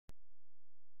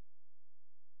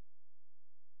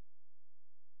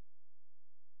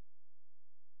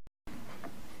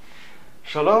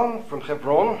Shalom from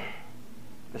Hebron.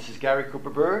 This is Gary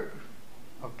Cooperberg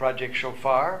of Project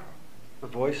Shofar, the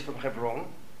voice from Hebron.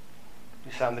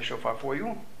 We sound the shofar for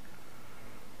you.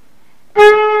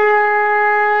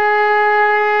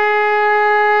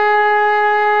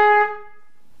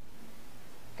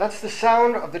 That's the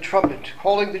sound of the trumpet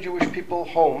calling the Jewish people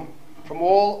home from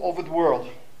all over the world.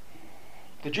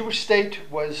 The Jewish state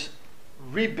was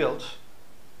rebuilt,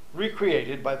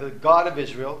 recreated by the God of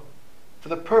Israel for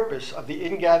the purpose of the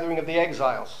ingathering of the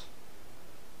exiles.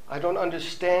 I don't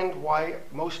understand why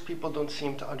most people don't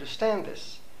seem to understand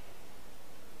this.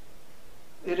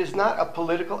 It is not a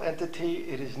political entity.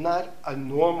 It is not a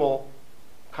normal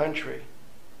country.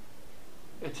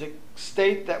 It's a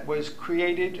state that was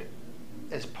created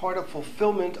as part of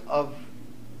fulfillment of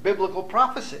biblical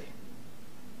prophecy.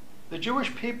 The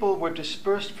Jewish people were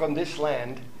dispersed from this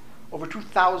land over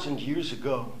 2,000 years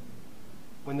ago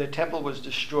when the temple was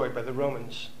destroyed by the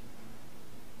Romans.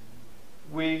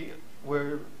 We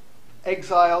were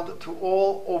exiled to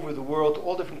all over the world,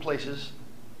 all different places.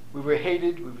 We were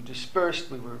hated, we were dispersed,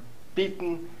 we were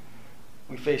beaten,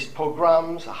 we faced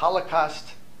pogroms, a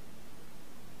Holocaust.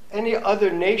 Any other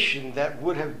nation that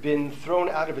would have been thrown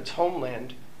out of its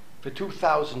homeland for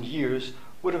 2,000 years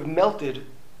would have melted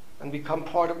and become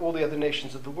part of all the other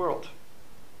nations of the world.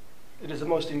 It is the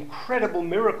most incredible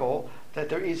miracle that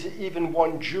there is even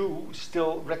one Jew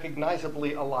still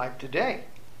recognizably alive today.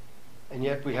 And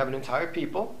yet we have an entire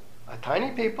people, a tiny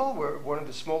people, we're one of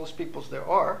the smallest peoples there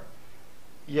are,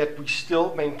 yet we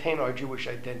still maintain our Jewish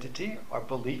identity, our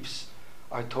beliefs,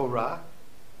 our Torah,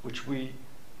 which we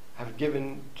have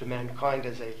given to mankind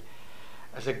as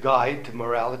a guide to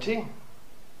morality,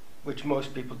 which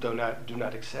most people do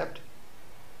not accept.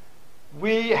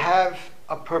 We have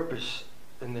a purpose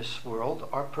in this world.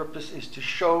 Our purpose is to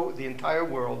show the entire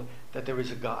world that there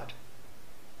is a God.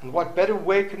 And what better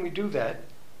way can we do that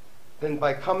than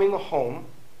by coming home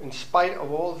in spite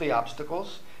of all of the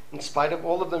obstacles, in spite of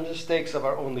all of the mistakes of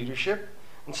our own leadership,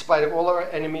 in spite of all our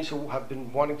enemies who have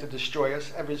been wanting to destroy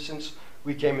us ever since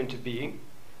we came into being.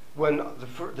 When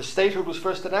the statehood was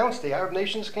first announced, the Arab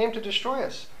nations came to destroy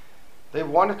us. They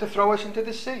wanted to throw us into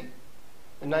the sea.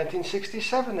 In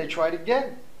 1967, they tried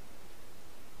again.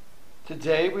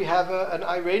 Today, we have an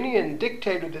Iranian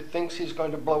dictator that thinks he's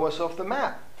going to blow us off the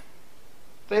map.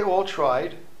 They all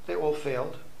tried, they all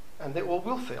failed, and they all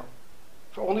will fail.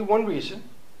 For only one reason,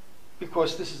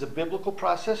 because this is a biblical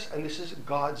process and this is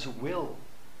God's will.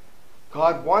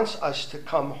 God wants us to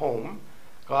come home.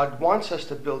 God wants us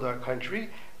to build our country.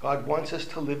 God wants us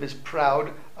to live as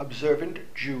proud,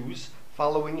 observant Jews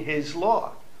following His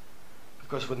law.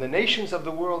 Because when the nations of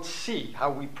the world see how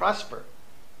we prosper,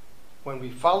 when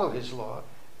we follow His law,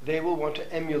 they will want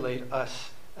to emulate us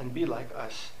and be like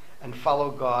us and follow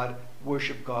God,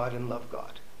 worship God, and love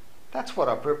God. That's what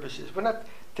our purpose is. We're not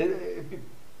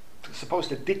supposed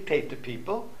to dictate to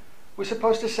people. We're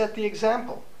supposed to set the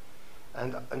example.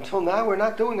 And until now, we're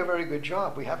not doing a very good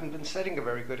job. We haven't been setting a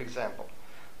very good example.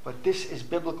 But this is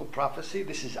biblical prophecy.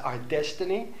 This is our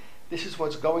destiny. This is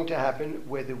what's going to happen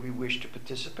whether we wish to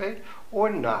participate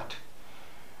or not.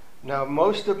 Now,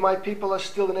 most of my people are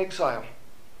still in exile.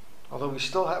 Although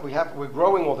we're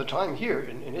growing all the time here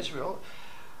in Israel.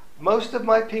 Most of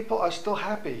my people are still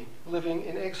happy living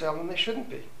in exile, and they shouldn't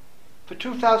be. For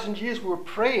 2,000 years, we were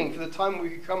praying for the time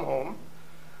we could come home.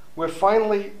 We're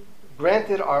finally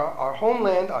granted our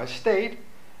homeland, our state,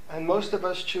 and most of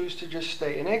us choose to just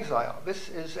stay in exile. This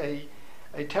is a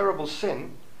terrible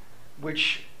sin,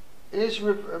 which is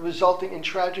resulting in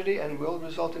tragedy and will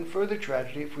result in further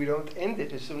tragedy if we don't end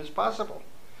it as soon as possible.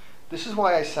 This is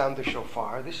why I sound the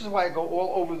shofar. This is why I go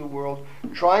all over the world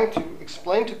trying to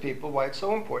explain to people why it's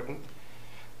so important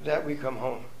that we come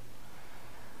home.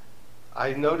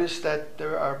 I noticed that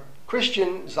there are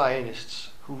Christian Zionists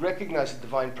who recognize the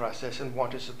divine process and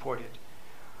want to support it,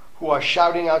 who are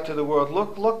shouting out to the world,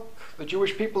 look, the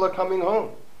Jewish people are coming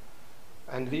home.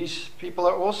 And these people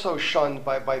are also shunned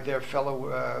by their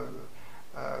fellow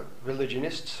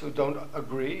religionists who don't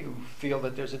agree, who feel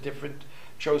that there's a different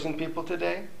chosen people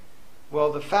today.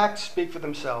 Well, the facts speak for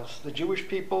themselves. The Jewish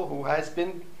people who has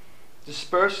been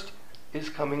dispersed is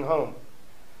coming home.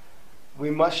 We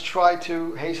must try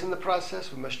to hasten the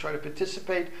process. We must try to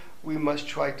participate. We must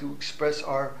try to express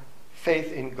our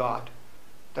faith in God.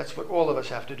 That's what all of us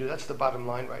have to do. That's the bottom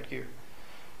line right here.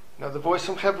 Now, the voice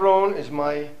from Hebron is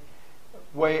my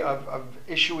way of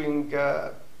issuing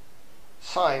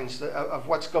signs of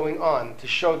what's going on to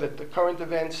show that the current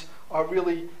events are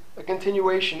really a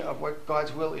continuation of what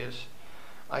God's will is.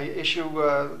 I issue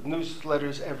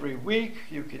newsletters every week.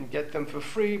 You can get them for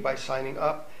free by signing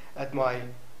up at my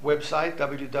website,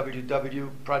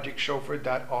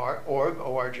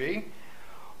 www.projectshofar.org,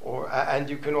 and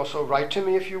you can also write to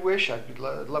me if you wish. I'd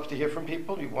love to hear from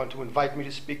people. You want to invite me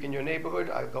to speak in your neighborhood,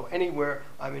 I'll go anywhere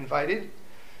I'm invited.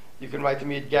 You can write to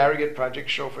me at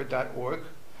Gary@projectshofar.org,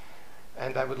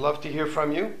 and I would love to hear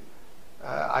from you.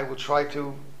 I will try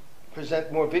to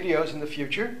present more videos in the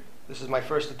future. This is my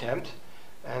first attempt,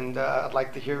 and I'd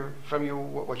like to hear from you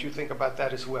what you think about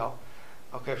that as well.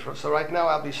 Okay, so right now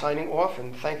I'll be signing off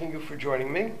and thanking you for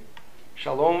joining me.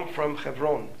 Shalom from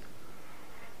Hebron.